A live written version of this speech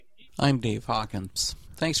I'm Dave Hawkins.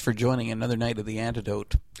 Thanks for joining another night of the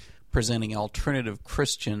Antidote, presenting alternative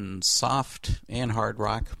Christian, soft and hard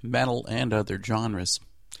rock, metal, and other genres.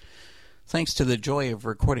 Thanks to the joy of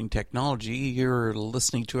recording technology, you're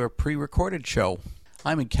listening to a pre-recorded show.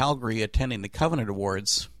 I'm in Calgary attending the Covenant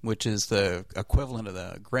Awards, which is the equivalent of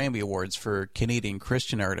the Grammy Awards for Canadian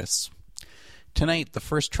Christian artists. Tonight, the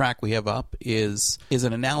first track we have up is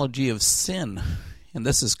an analogy of sin, and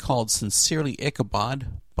this is called Sincerely Ichabod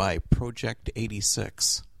by Project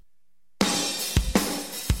 86.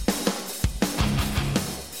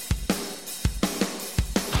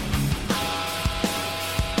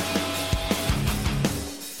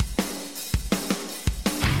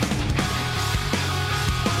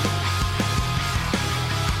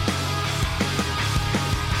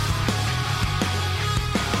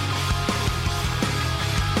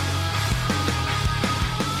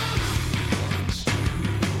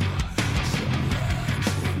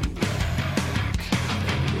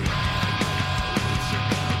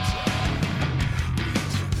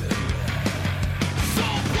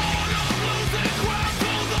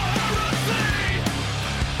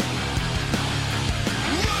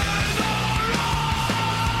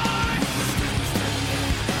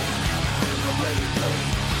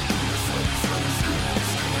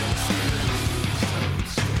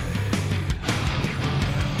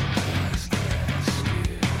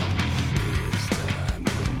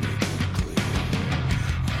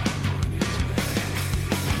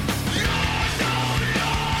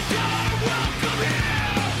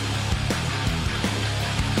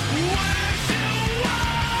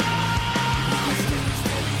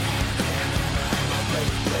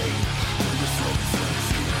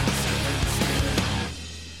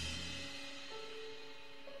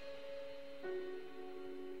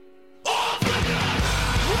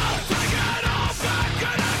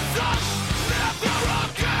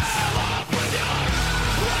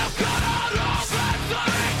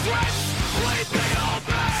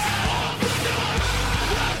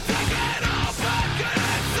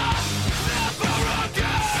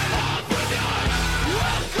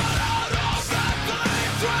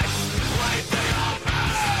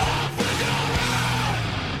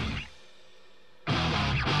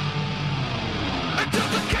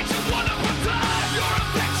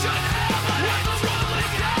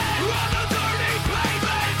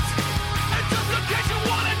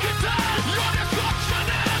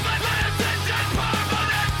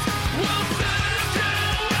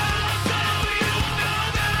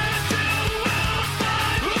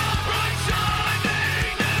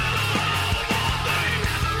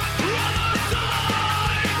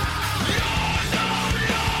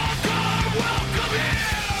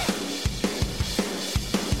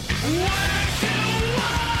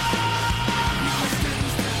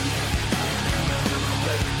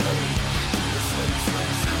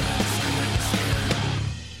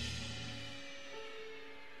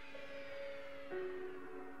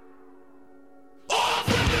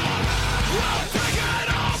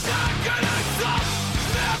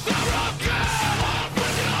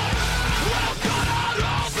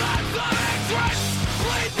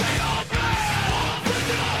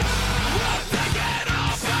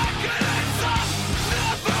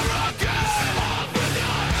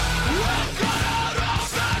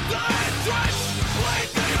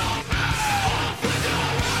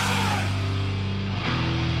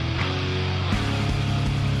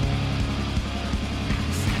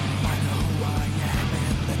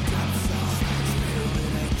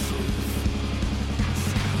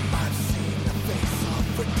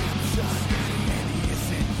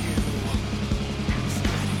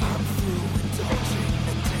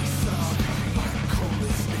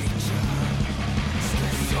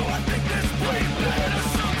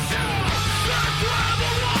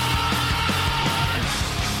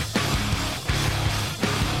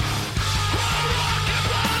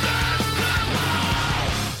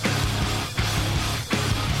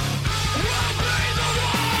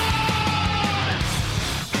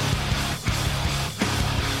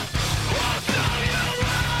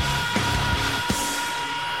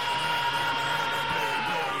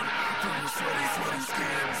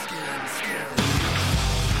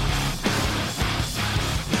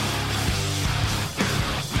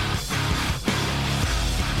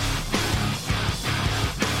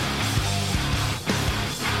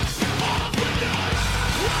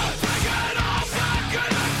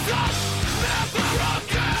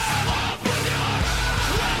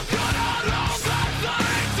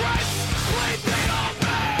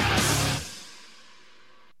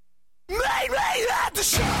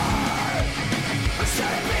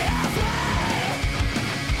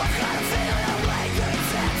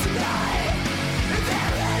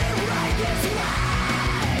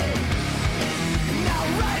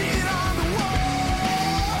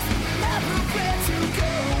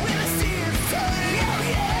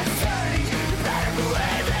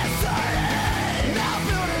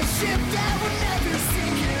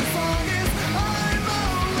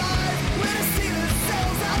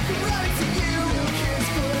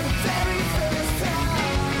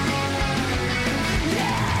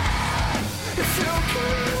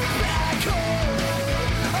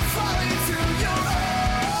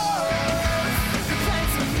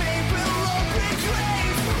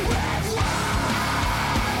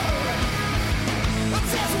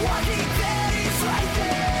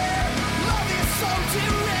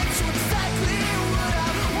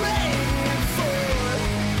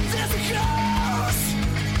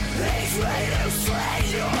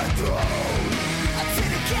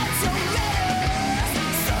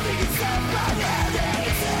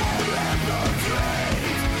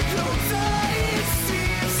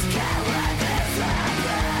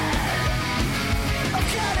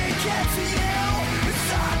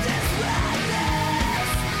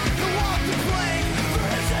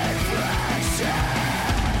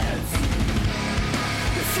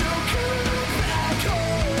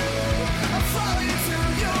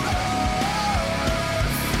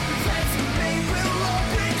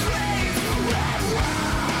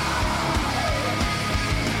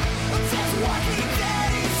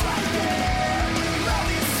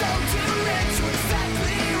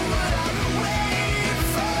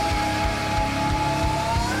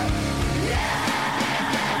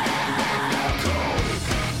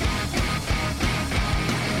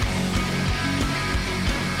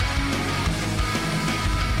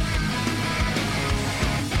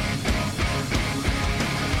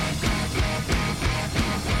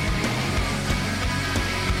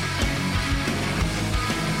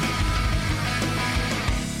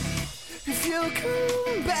 will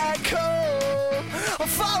come back home. I'll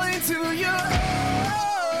fall into your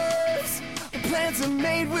arms. Plans are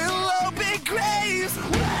made, we'll open graves.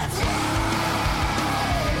 Let's go.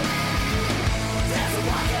 There's a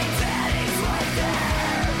walking dead, he's right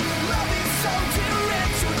there. Love is so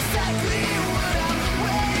direct, you're exactly what I'm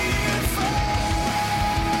waiting for.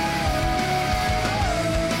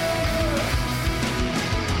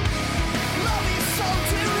 Love is so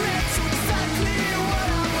direct, you're exactly what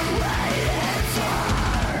I'm waiting for.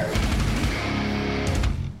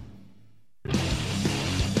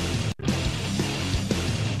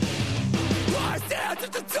 I stand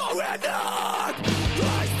at the door and knock.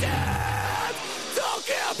 I stand, don't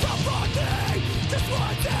give up on me.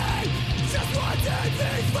 Just one day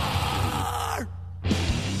before.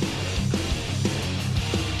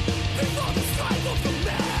 Before the strife of the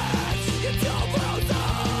match, you don't will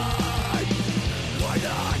die. We're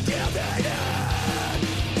not giving in.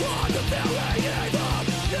 On the very end of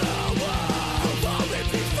the world, only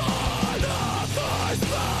before the first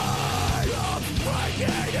fight of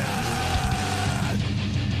breaking it.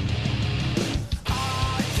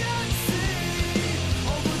 I can see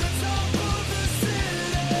over the top of the city.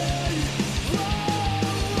 Whoa,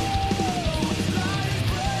 light is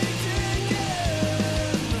breaking in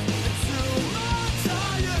into my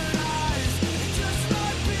tired eyes. It just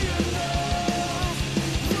might be enough.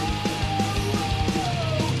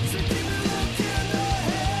 Whoa, so keep me looking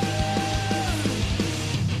ahead.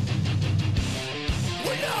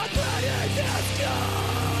 We're not letting this go.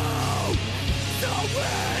 So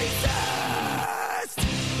resist.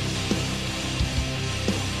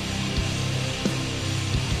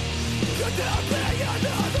 Could there be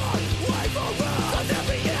another way for us? Could there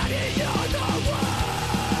be any other way?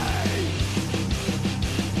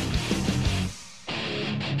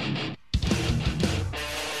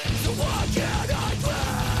 So what can I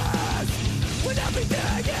press when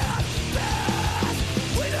everything is bad?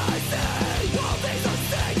 When I say all things are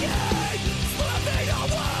sinking, slipping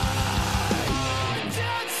away. I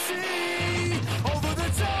can see over the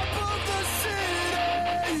top of the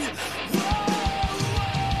city. Whoa,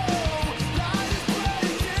 light is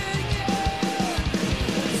breaking in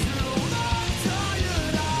into my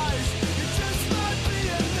tired eyes. It just might be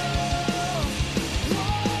enough.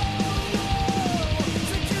 Whoa,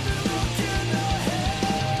 to keep me looking ahead.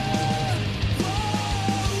 Whoa,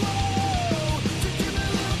 to keep me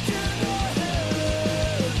looking ahead.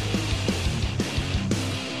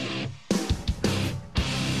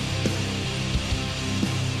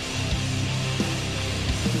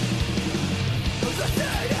 The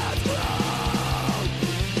thing has grown,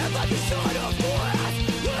 and like a shot of glass,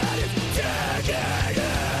 it is digging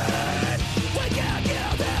in. We can't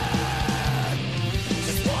give in.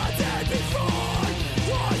 Just one day before,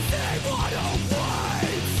 one thing, one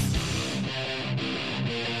awaits.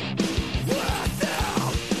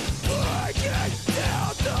 Without breaking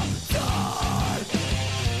down the dawn,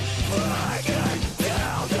 breaking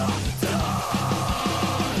down the dawn.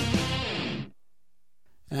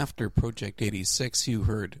 After Project 86, you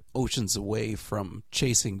heard Oceans Away from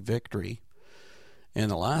Chasing Victory. And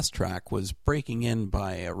the last track was Breaking In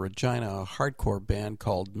by a Regina hardcore band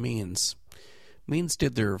called Means. Means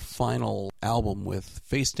did their final album with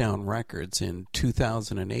Face Down Records in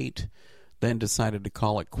 2008, then decided to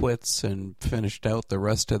call it quits and finished out the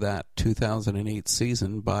rest of that 2008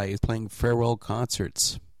 season by playing farewell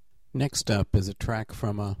concerts. Next up is a track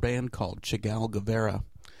from a band called Chagall Guevara.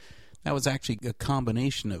 That was actually a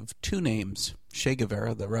combination of two names, Che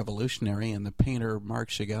Guevara, the revolutionary, and the painter Marc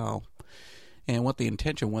Chagall. And what the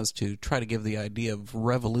intention was to try to give the idea of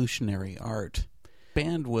revolutionary art. The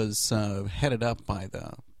band was headed up by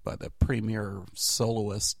the premier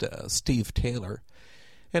soloist Steve Taylor.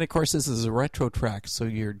 And of course this is a retro track, so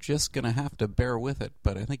you're just going to have to bear with it,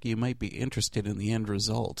 but I think you might be interested in the end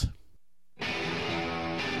result.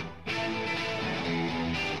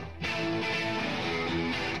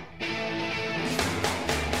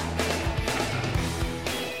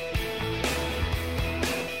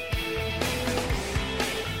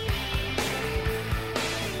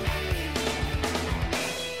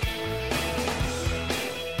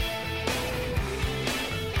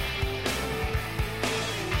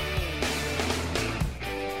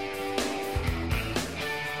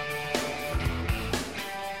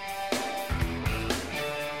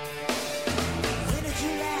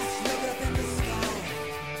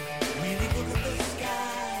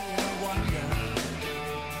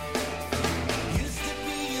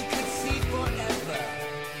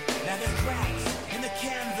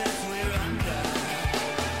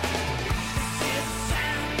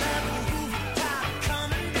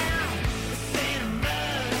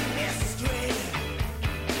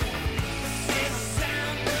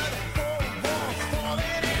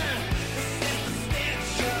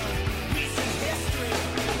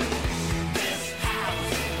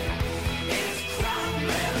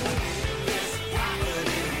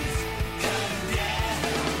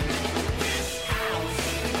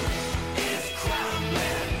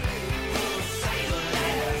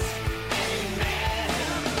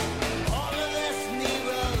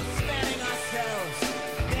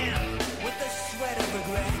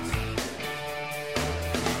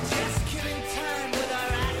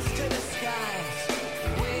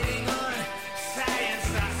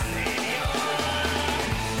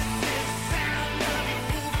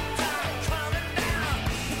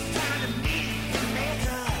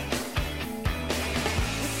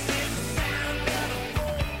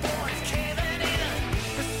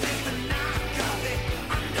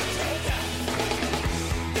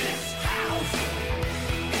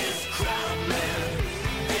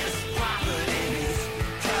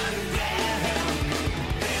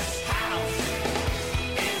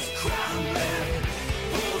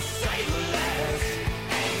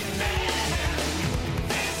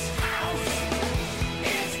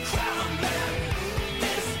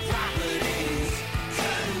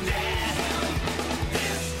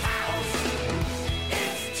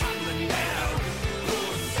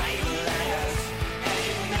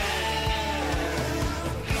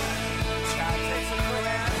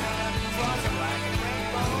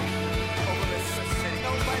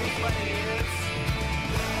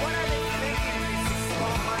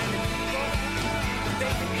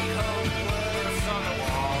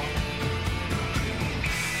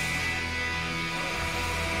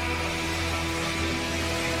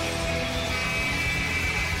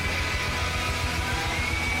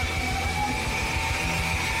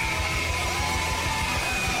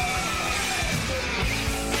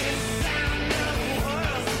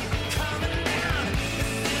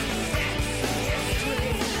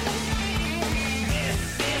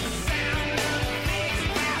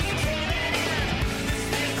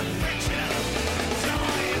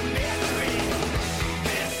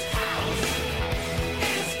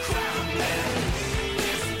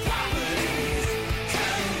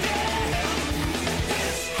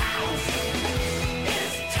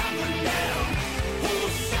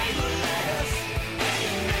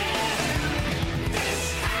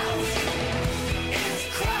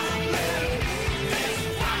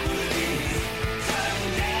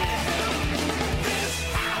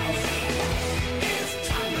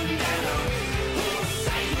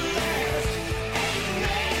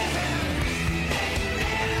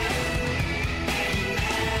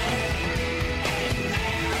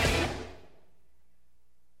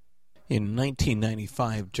 In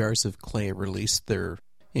 1995, Jars of Clay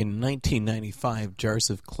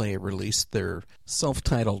released their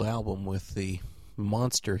self-titled album with the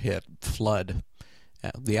monster hit Flood.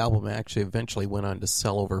 The album actually eventually went on to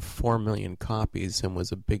sell over 4 million copies and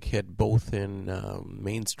was a big hit both in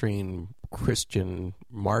mainstream Christian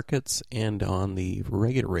markets and on the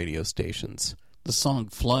regular radio stations. The song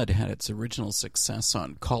Flood had its original success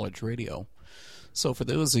on college radio. So for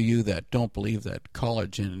those of you that don't believe that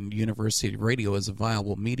college and university radio is a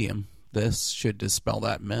viable medium, this should dispel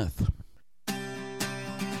that myth.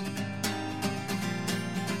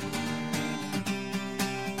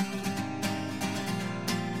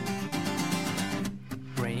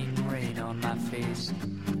 Rain on my face.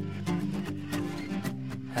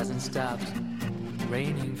 Hasn't stopped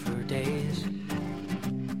raining for days.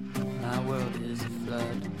 My world is a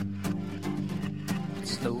flood.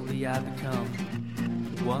 Slowly I become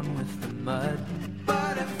one with the mud.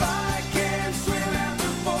 But if I can't swim after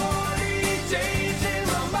 40 days and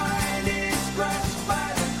my mind is crushed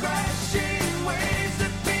by the crashing waves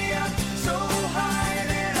that be up so high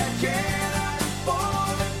that I cannot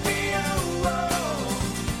fall, lift me up,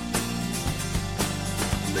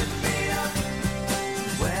 lift me up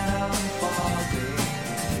when I'm falling,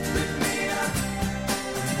 lift me up,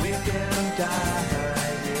 we can die.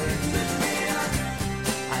 Lift me up,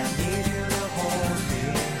 I need you to hold me.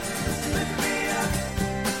 Lift me up,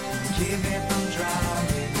 keep me from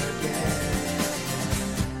drowning again.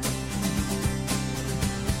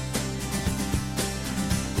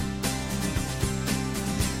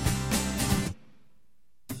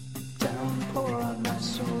 Downpour on my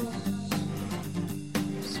soul,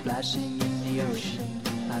 splashing in the ocean,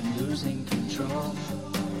 I'm losing control.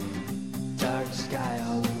 Dark sky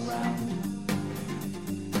all around,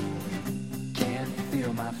 can't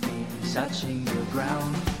feel my feet touching the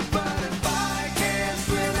ground. But if I can't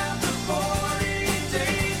swim after 40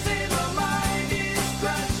 days and my mind is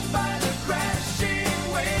crushed by the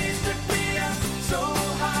crashing waves that be up so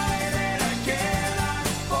high that I cannot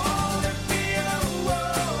fall, lift me up,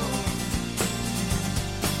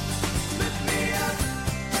 lift me up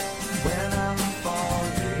when I'm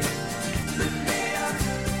falling, lift me up,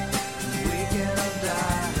 we can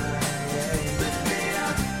die, lift me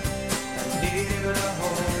up, I need you to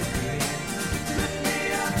hold me, lift me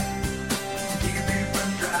up, keep me from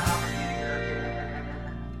drowning again.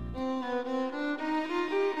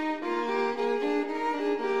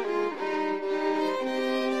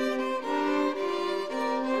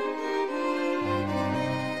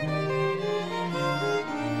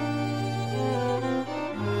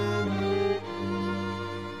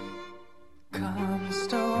 Come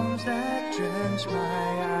storms that drench my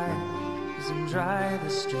eyes and dry the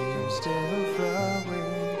stream still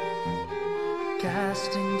flowing,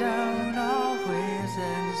 casting down all waves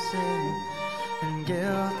and sin and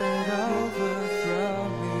guilt that overthrow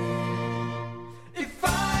me. If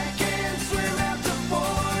I can't swim after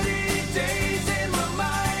 40 days and my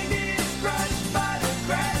mind is crushed by the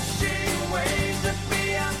crashing waves that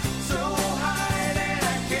be up so high that I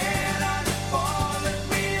cannot fall, lift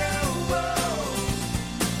me up,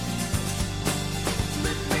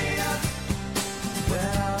 lift me up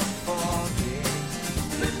when I'm falling,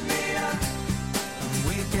 lift me up, and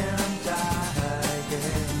we can die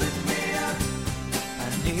again, lift me up, I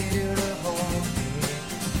need you to hold me,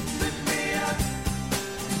 lift me up,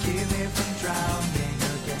 keep me from drowning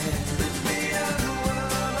again, lift me up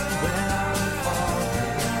when I'm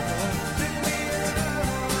falling, lift me up,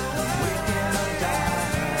 we can die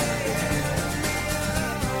again,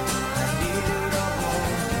 I need you to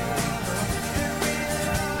hold me, lift me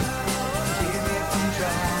up, keep me from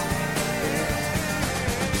drowning again.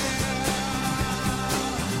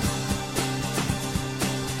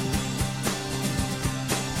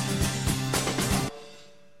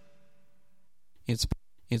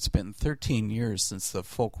 It's been 13 years since the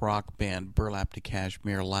folk rock band Burlap to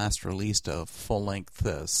Cashmere last released a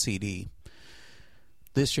full-length CD.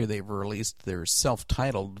 This year they've released their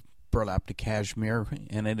self-titled Burlap to Cashmere,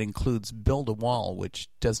 and it includes Build a Wall, which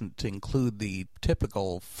doesn't include the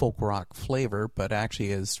typical folk rock flavor, but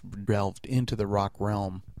actually has delved into the rock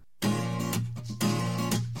realm.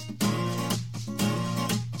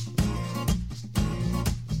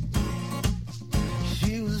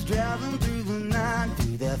 She was driving through the night,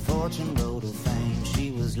 through that fortune road of fame.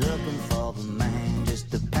 She was looking for the man,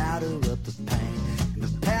 just to powder up the pain. And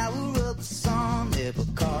the power of the sun never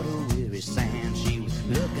caught her weary sand. She was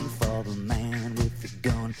looking for the man with the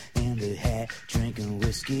gun and the hat, drinking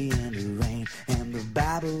whiskey in the rain, and the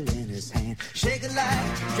Bible in his hand. Shake a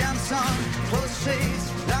light, drown the sun, close the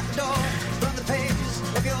shades, lock the door, from the pages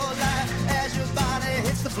of your life as your body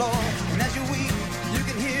hits hits the floor. And as you weep, you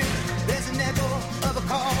can hear there's an echo of a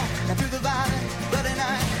call. And through the violent, bloody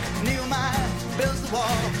night, Nehemiah builds the wall.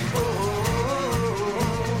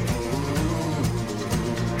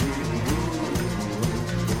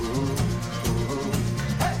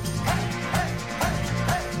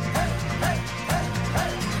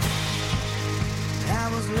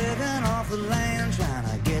 I was living off the land, trying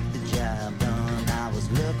to get the job done. I was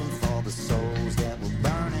looking for the souls that were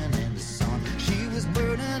burning in the sun. She was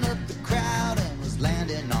burning up the crowd and was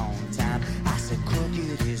landing on time. I said,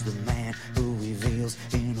 crooked is the man who reveals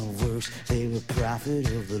in a verse they were prophet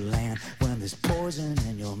of the land. When there's poison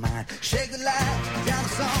in your mind, shake the light, down the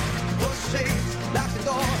song, push the shades, lock the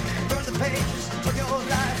door, burn the pages of your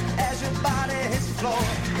life as your body hits the floor.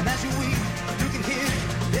 And as you weep, you can hear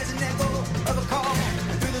there's an echo of a call.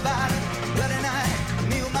 And through the violent, bloody night,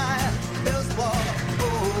 Nehemiah builds the wall.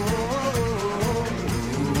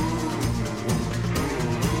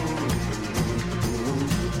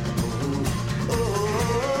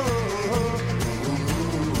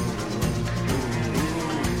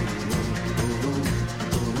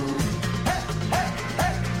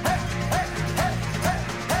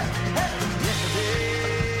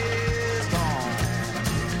 Yesterday's gone,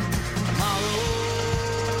 tomorrow's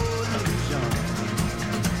illusion.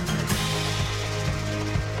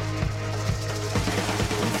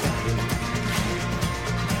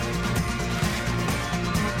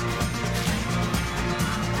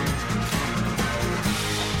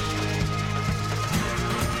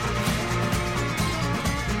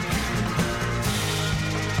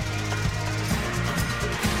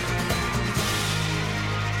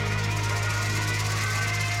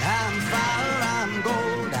 I'm fire, I'm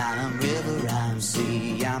gold, I'm river, I'm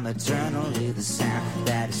sea. I'm eternally the sound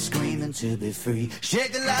that is screaming to be free.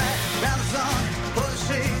 Shake the light, round the sun, pull the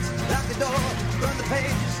shades, lock the door, burn the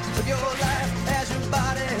pages of your life as your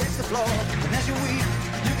body hits the floor. And as you weep,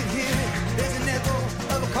 you can hear it, there's an echo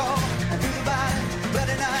of a call. And through the violent,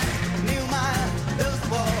 bloody night, Nehemiah builds the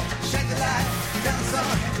wall. Shake the light, down the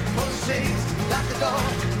sun, pull the shades, lock the door,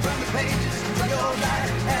 burn the pages of your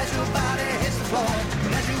life as your body hits the floor.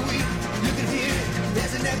 And as you weep, you can hear it,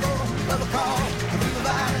 there's an echo of a call. And through the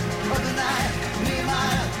violent of the night,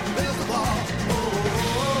 Nehemiah builds the wall.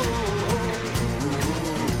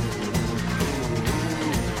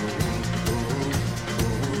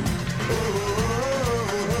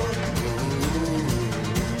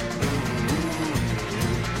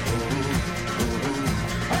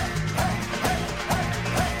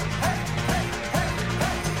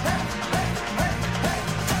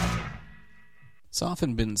 It's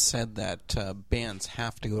often been said that bands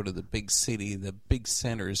have to go to the big city, the big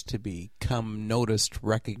centers, to become noticed,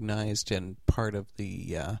 recognized, and part of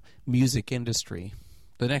the music industry.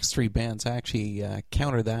 The next three bands actually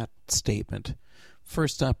counter that statement.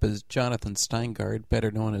 First up is Jonathan Steingard,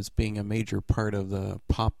 better known as being a major part of the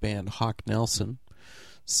pop band Hawk Nelson.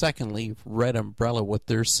 Secondly, Red Umbrella with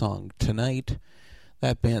their song Tonight.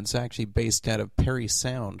 That band's actually based out of Perry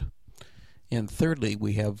Sound. And thirdly,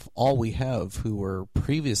 we have All We Have, who were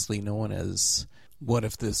previously known as What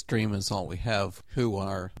If This Dream Is All We Have, who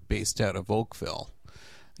are based out of Oakville.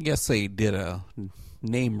 I guess they did a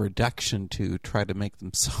name reduction to try to make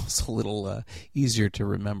themselves a little easier to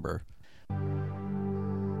remember.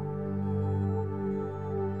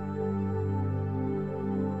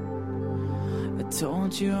 I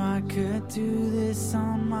told you I could do this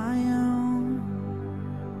on my own.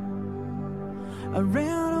 I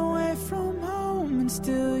ran away from home and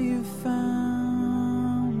still you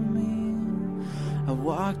found me. I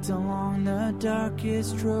walked along the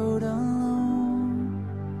darkest road alone,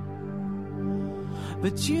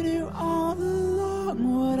 but you knew all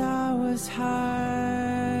along what I was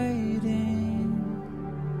hiding.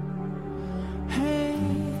 Hey,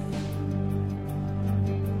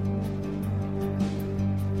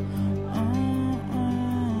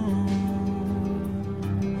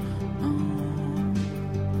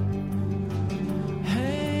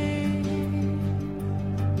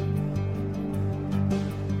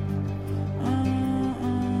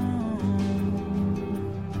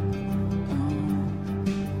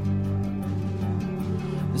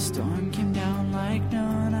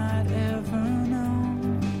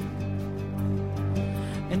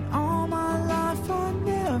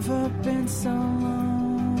 so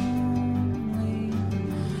lonely.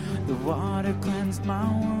 The water cleansed my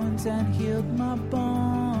wounds and healed my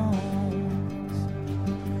bones,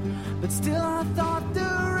 but still I thought the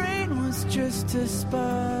rain was just to spite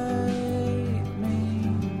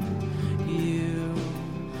me. You,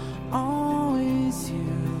 always you,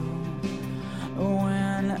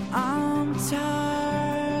 when I'm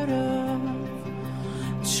tired of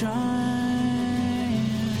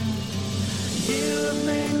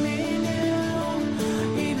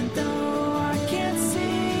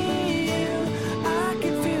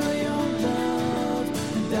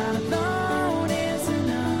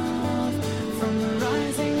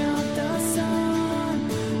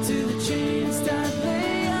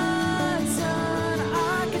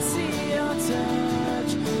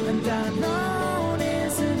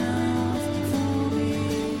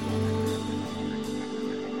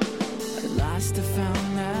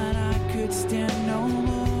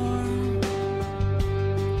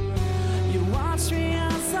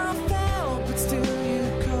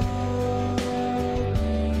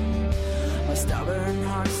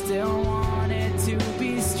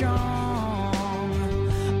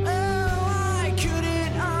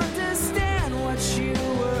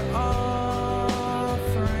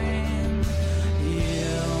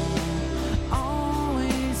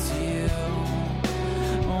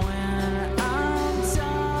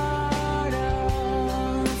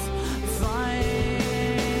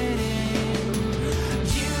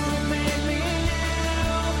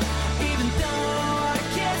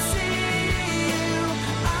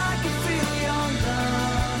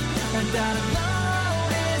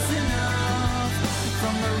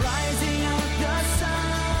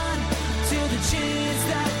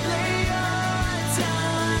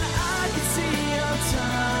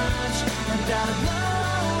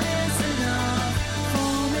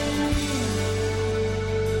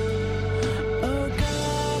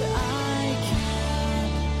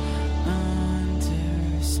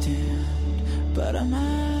I'm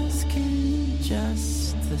asking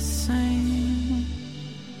just the same.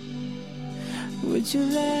 Would you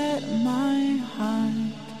let my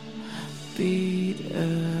heart beat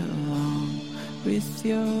along with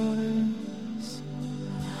yours?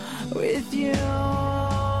 With yours?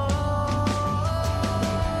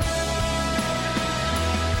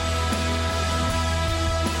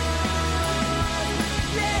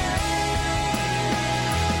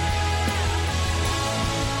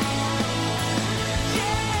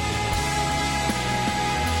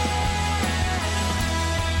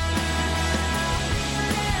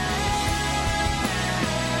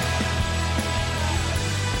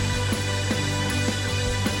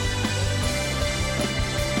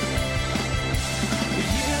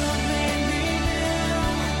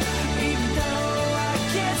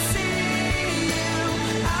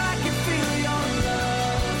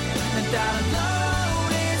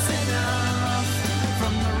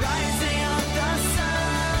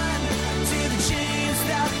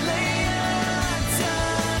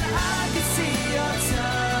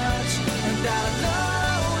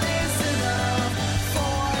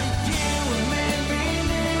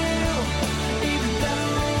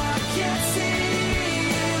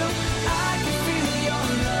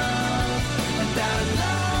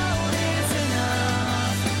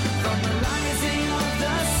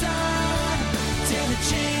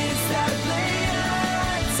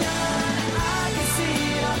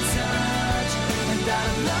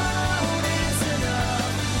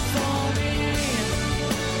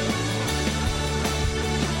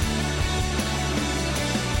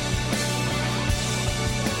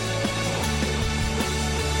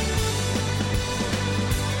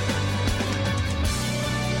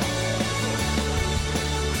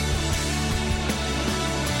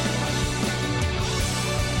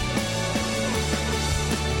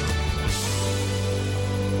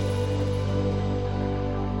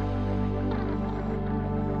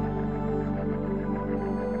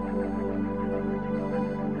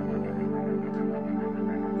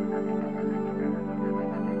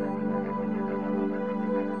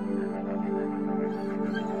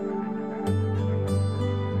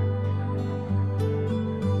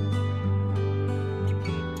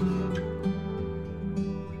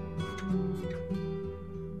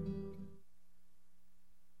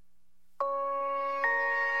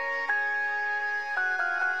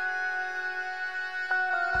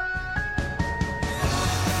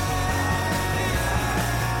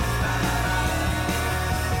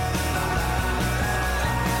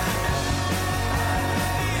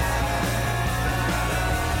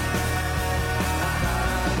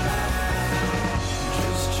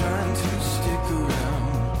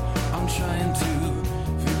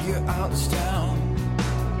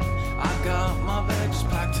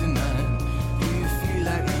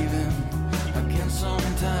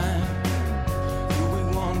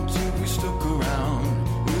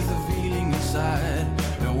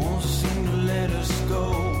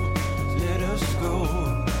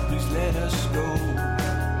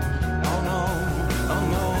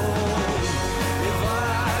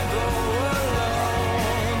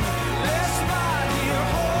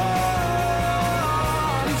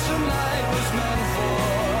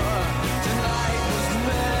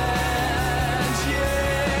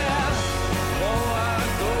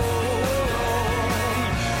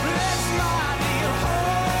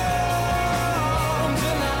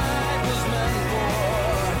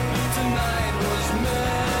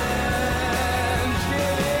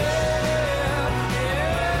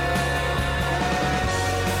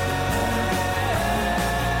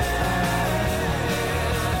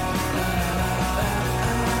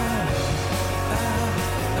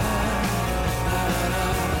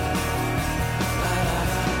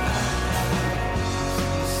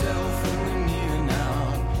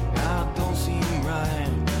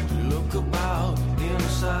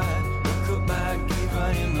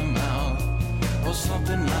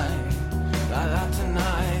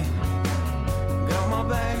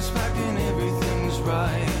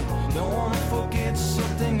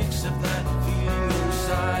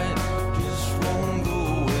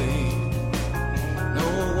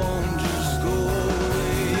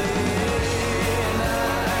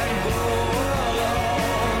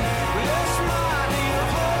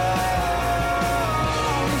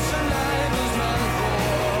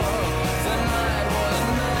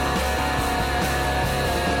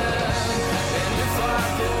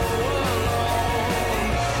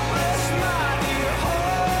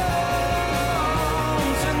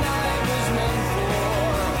 Tonight was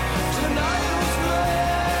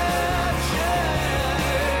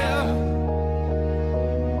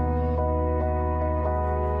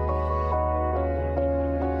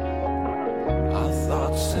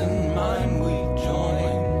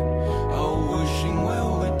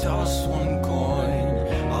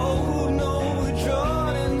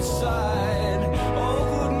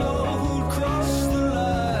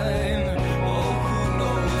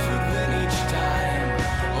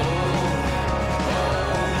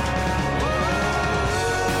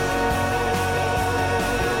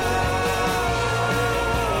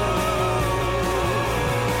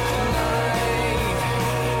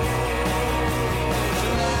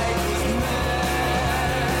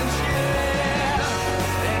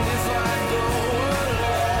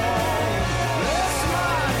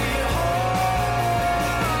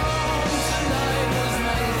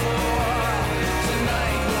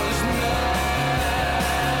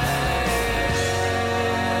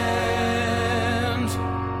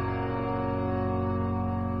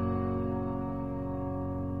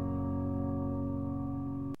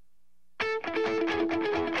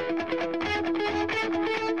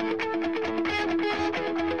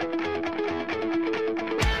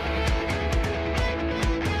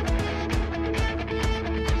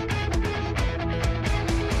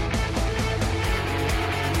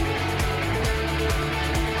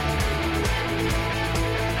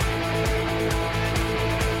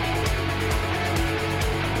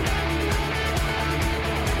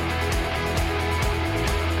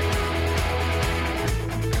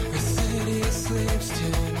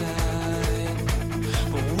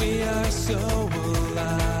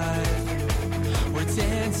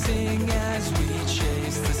sing as we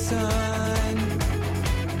chase the sun.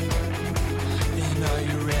 And are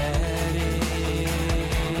you ready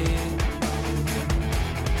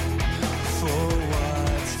for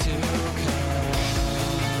what's to come?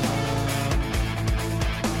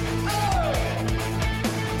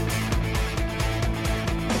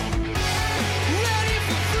 Ready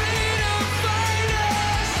for freedom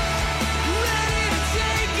fighters, ready to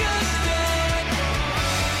take a stand.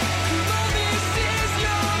 Come on, this is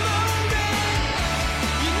your moment.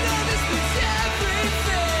 You know this means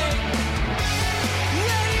everything.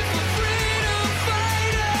 Ready for freedom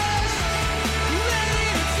fighters, ready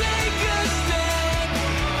to take a stand.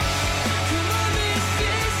 Come on, this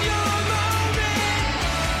is your moment.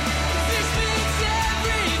 This means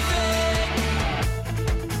everything.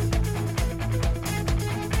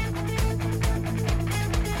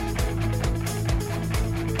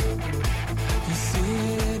 You see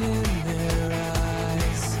it in their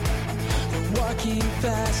eyes. They're walking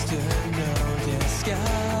faster, no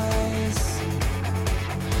disguise.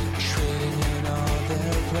 Trading in all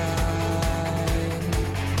their pride.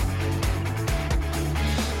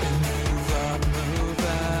 And move up, move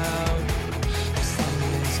out. This thing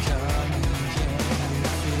is coming, can you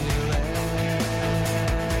feel it?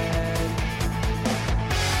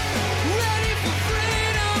 Ready for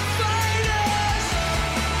freedom fighters,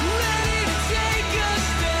 ready to take a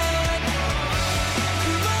stand.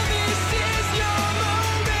 Come on, this is your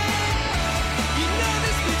moment. You know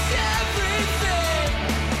this means everything.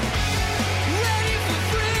 Ready for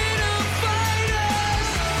freedom fighters,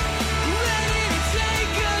 ready to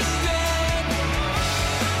take a stand.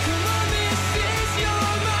 Come on, this is your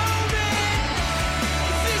moment.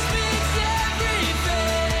 This means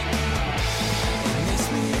everything. And this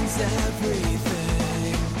means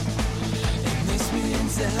everything. And this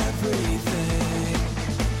means everything.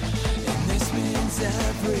 And this means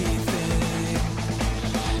everything.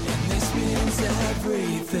 And this means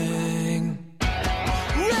everything.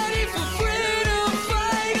 Ready for freedom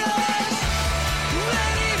fighters,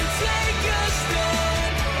 ready to take a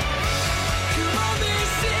stand. Come on,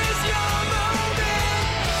 this is your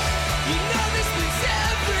moment. You know this means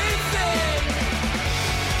everything.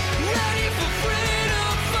 Ready for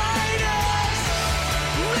freedom fighters,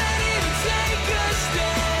 ready to take a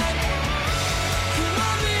stand. Come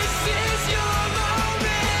on, this is your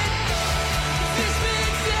moment. This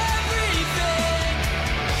means everything.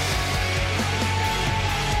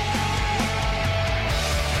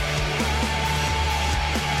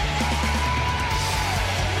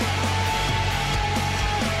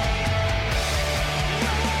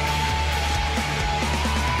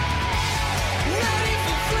 Ready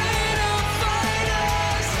for freedom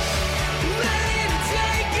fighters, ready to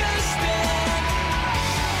take a stand.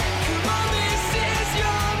 Come on, this is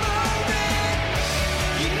your moment.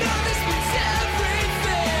 You know this means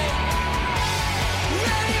everything.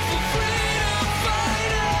 Ready for freedom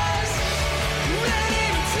fighters, ready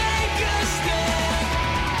to take a stand.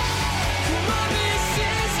 Come on, this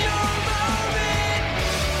is your moment.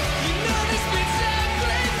 You know this means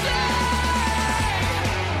everything.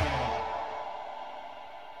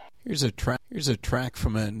 Here's a track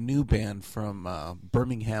from a new band from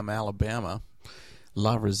Birmingham, Alabama,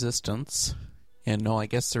 La Resistance. And no, I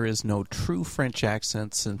guess there is no true French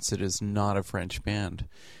accent since it is not a French band.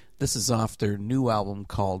 This is off their new album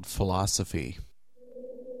called Philosophy.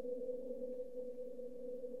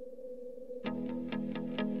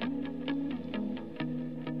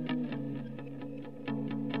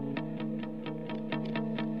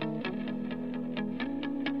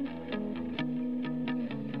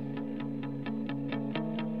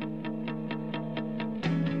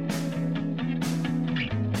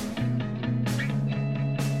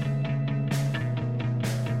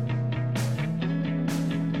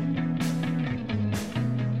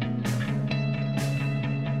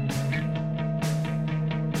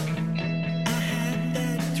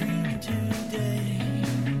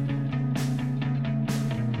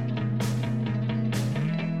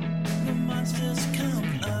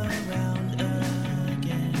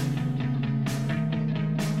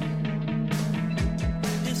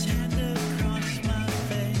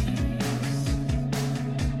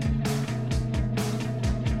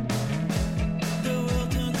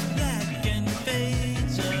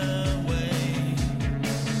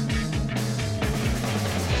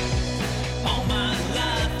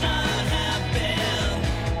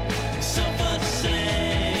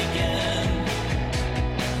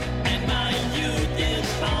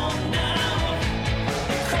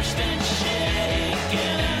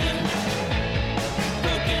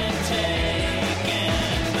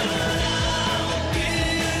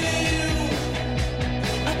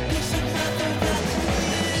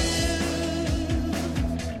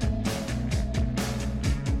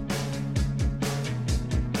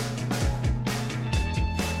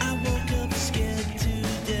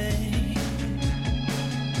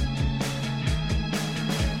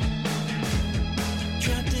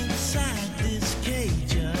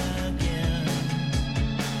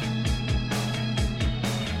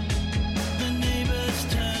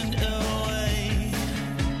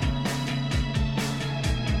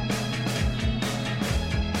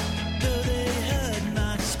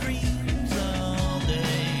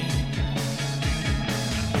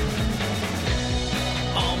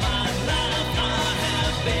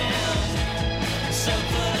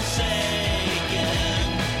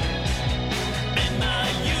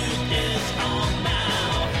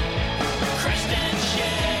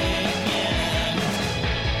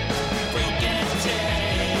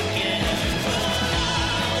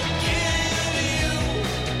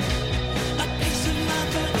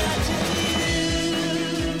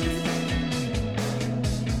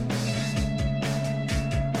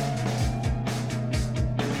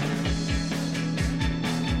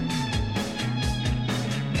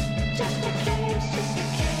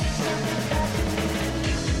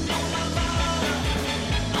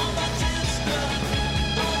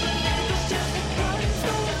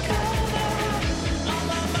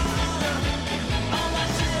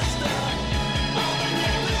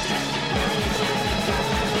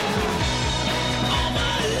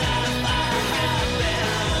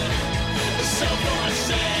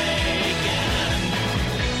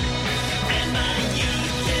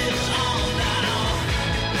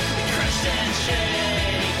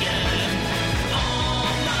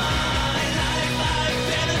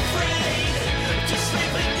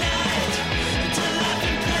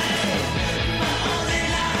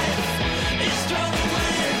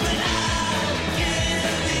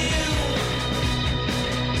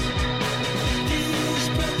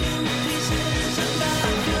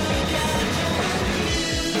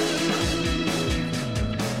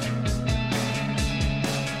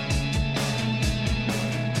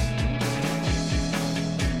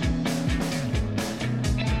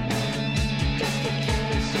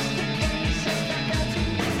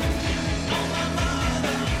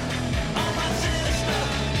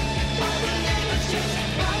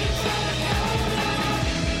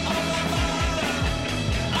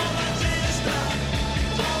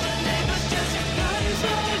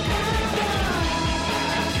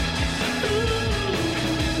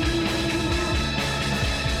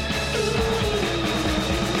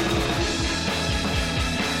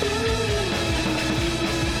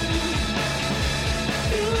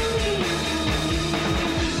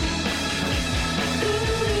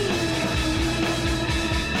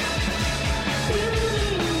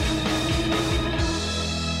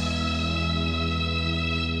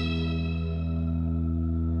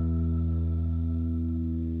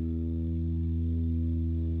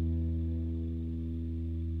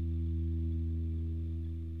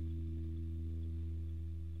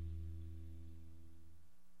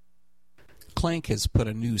 Clank has put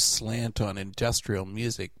a new slant on industrial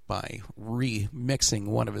music by remixing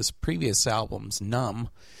one of his previous albums, Numb,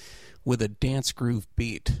 with a dance groove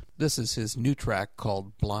beat. This is his new track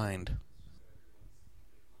called Blind.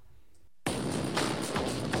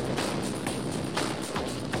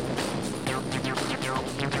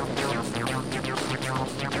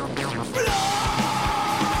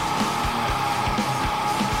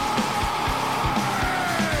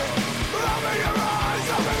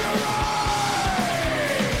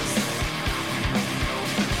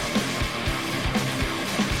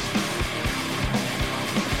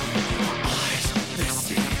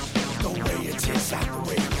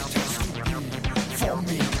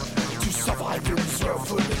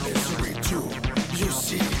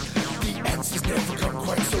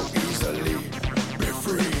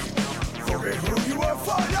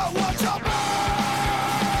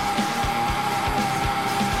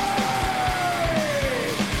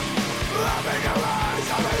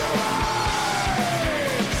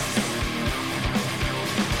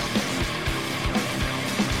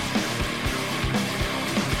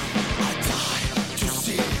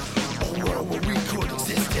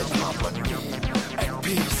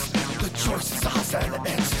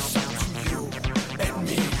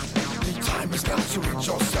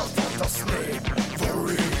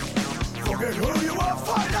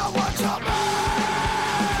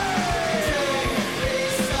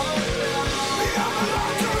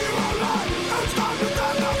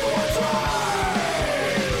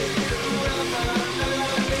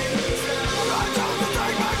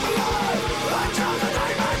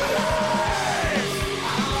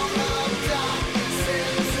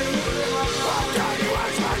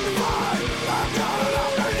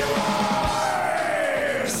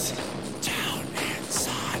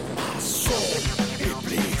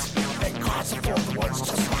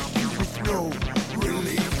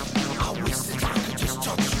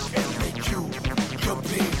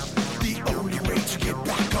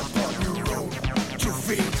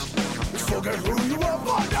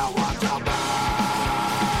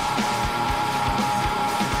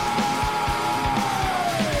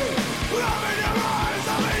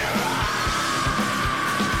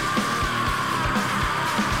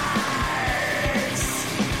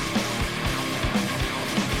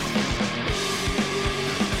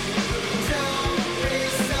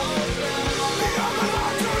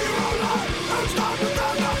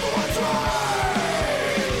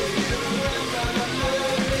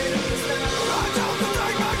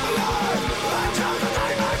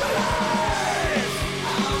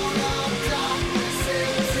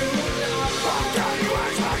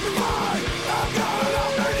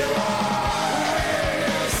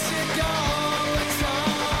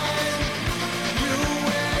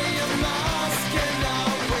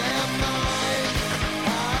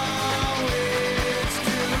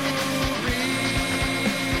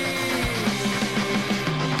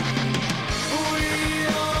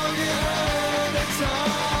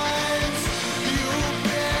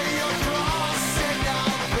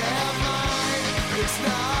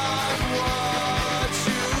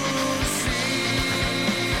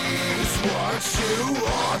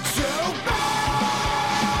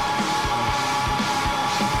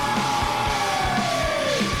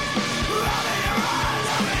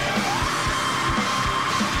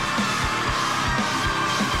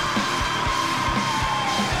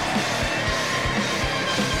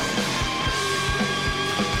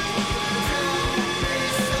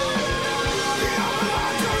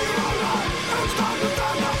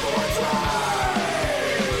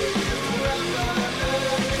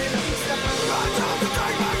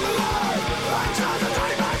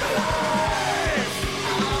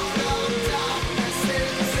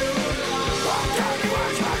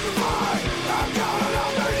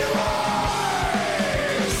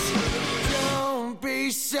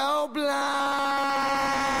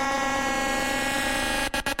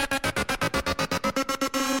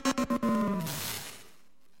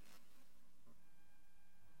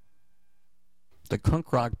 The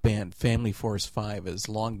punk rock band Family Force 5 has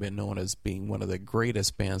long been known as being one of the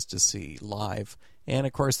greatest bands to see live, and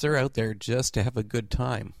of course they're out there just to have a good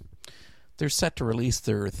time. They're set to release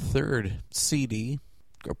their third CD,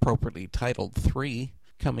 appropriately titled 3,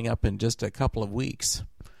 coming up in just a couple of weeks.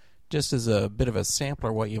 Just as a bit of a sampler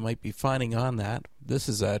of what you might be finding on that, this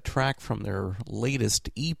is a track from their latest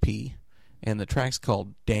EP, and the track's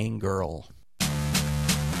called Dang Girl.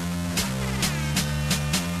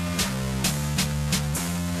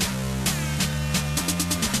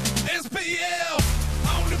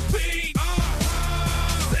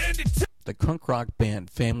 The punk rock band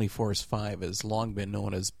Family Force 5 has long been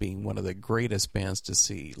known as being one of the greatest bands to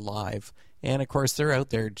see live, and of course they're out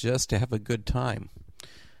there just to have a good time.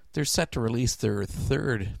 They're set to release their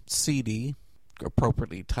third CD,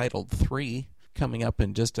 appropriately titled 3, coming up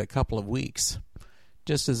in just a couple of weeks.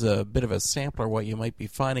 Just as a bit of a sampler what you might be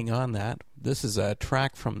finding on that, this is a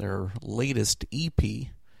track from their latest EP,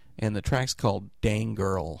 and the track's called Dang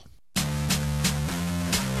Girl.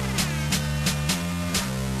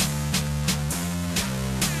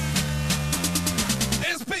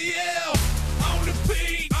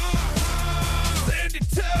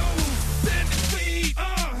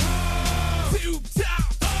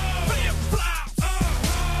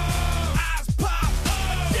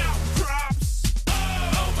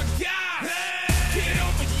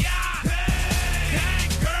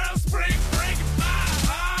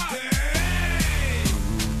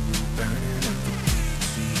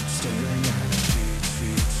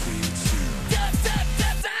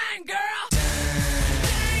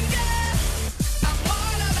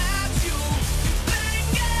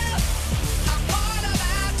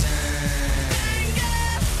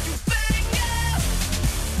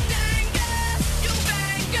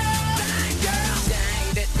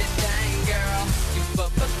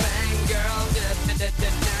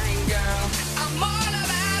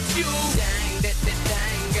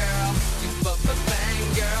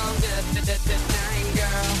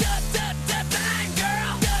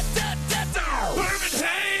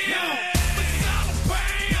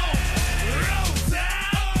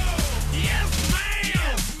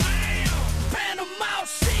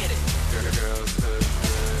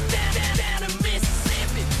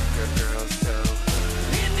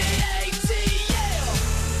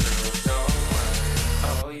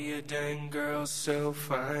 So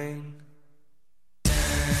fine.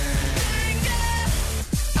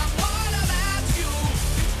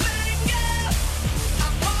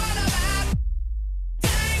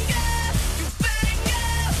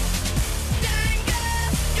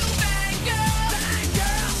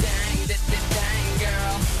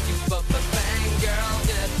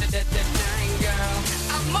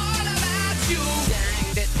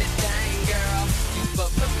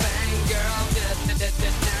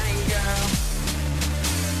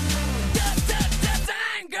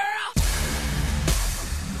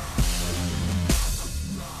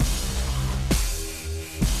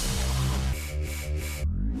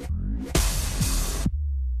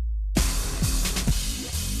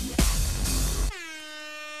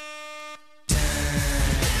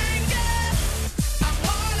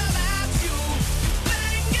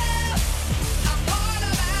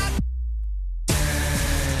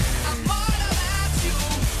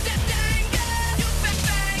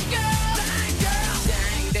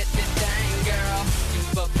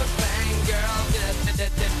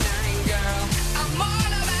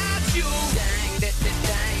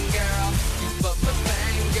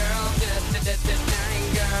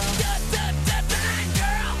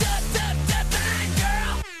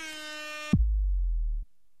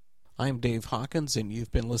 I'm Dave Hawkins, and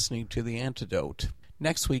you've been listening to The Antidote.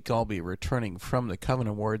 Next week, I'll be returning from the Coven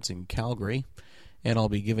Awards in Calgary, and I'll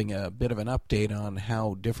be giving a bit of an update on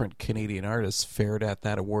how different Canadian artists fared at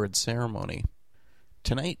that award ceremony.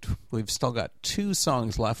 Tonight, we've still got 2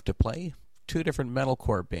 songs left to play, 2 different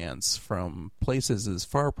metalcore bands from places as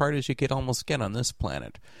far apart as you could almost get on this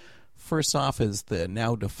planet. First off is the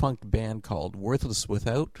now-defunct band called Worthless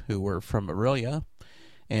Without, who were from Aurelia,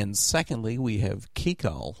 and secondly, we have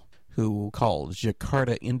Kikal, who called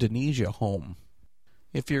Jakarta, Indonesia home.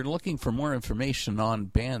 If you're looking for more information on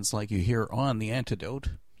bands like you hear on The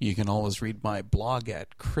Antidote, you can always read my blog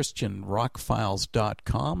at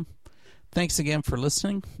christianrockfiles.com. Thanks again for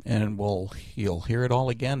listening, and you'll hear it all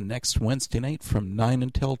again next Wednesday night from 9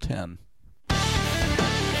 until 10.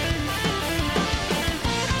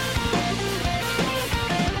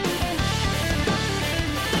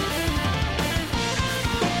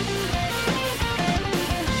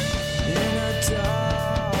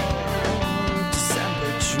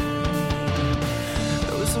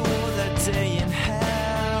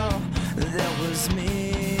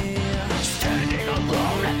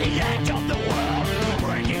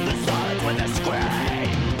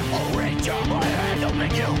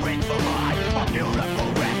 Make you reach for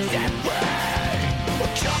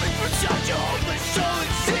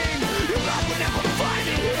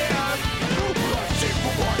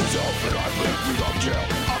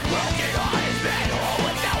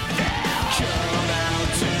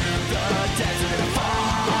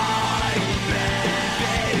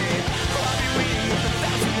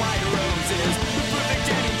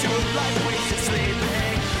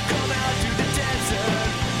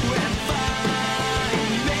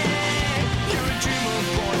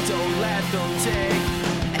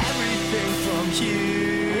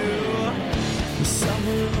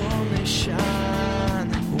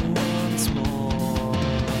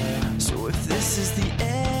is the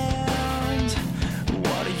end.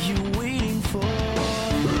 What are you waiting for?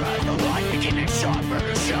 As the light beginning sharper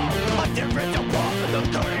to show a different apart from the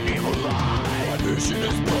good and evil lie. My vision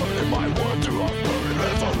is burning, my words are unburdened.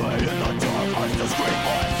 As I lay in the dark, I still scream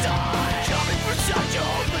or die. Coming for such a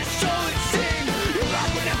hopeless soul, it seems you guys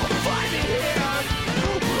would never find me here.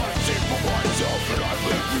 But I see for myself and I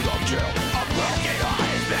live without guilt. A broken heart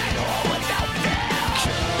is made whole without fear.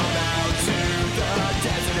 Come out to the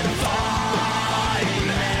desert and find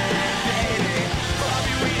me, baby. I'll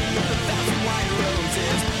be waiting with 1,000 white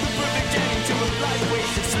roses. The perfect ending to a life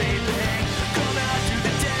wasted sleeping. Come out to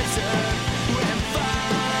the desert and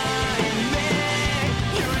find me.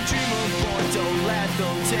 You're a dreamer, boy, don't let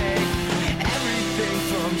them take everything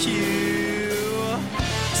from you.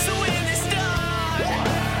 So in this time,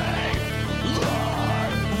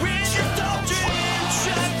 we're just all dreams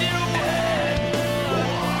trapped in a world.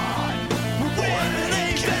 We'll believe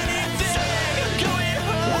anything, going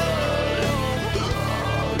home.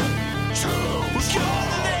 We're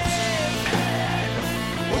gonna live,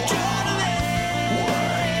 we're gonna live.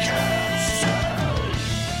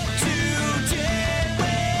 Today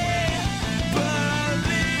we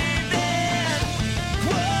believe in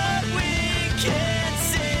what we can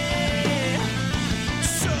see.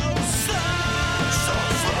 So slow,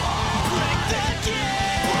 break the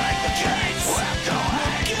gates. We're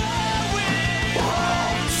going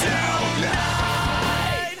home tonight.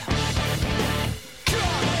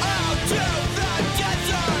 Come out to the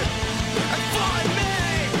desert and find me.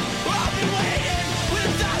 I'll be waiting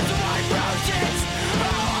with 1,000 white roses.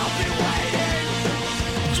 I'll be waiting.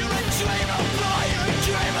 You're a dreamer, boy. You're a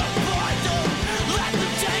dreamer, boy. Don't let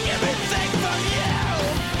them take everything from you.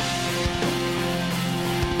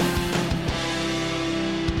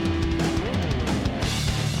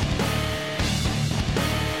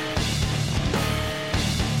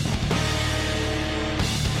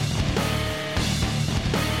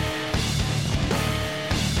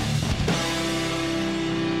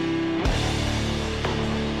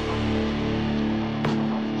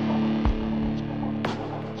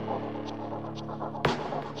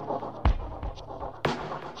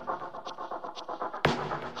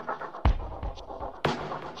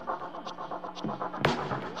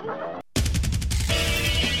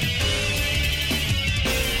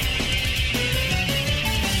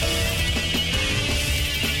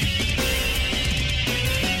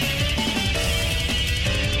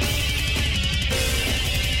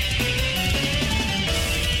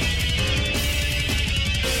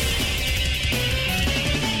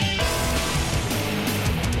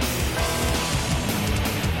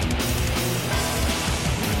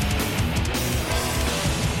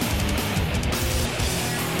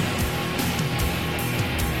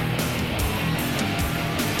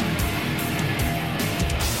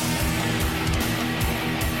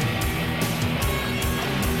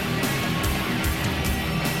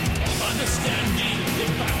 Understanding the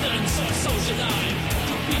patterns of social life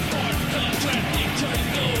to be more contract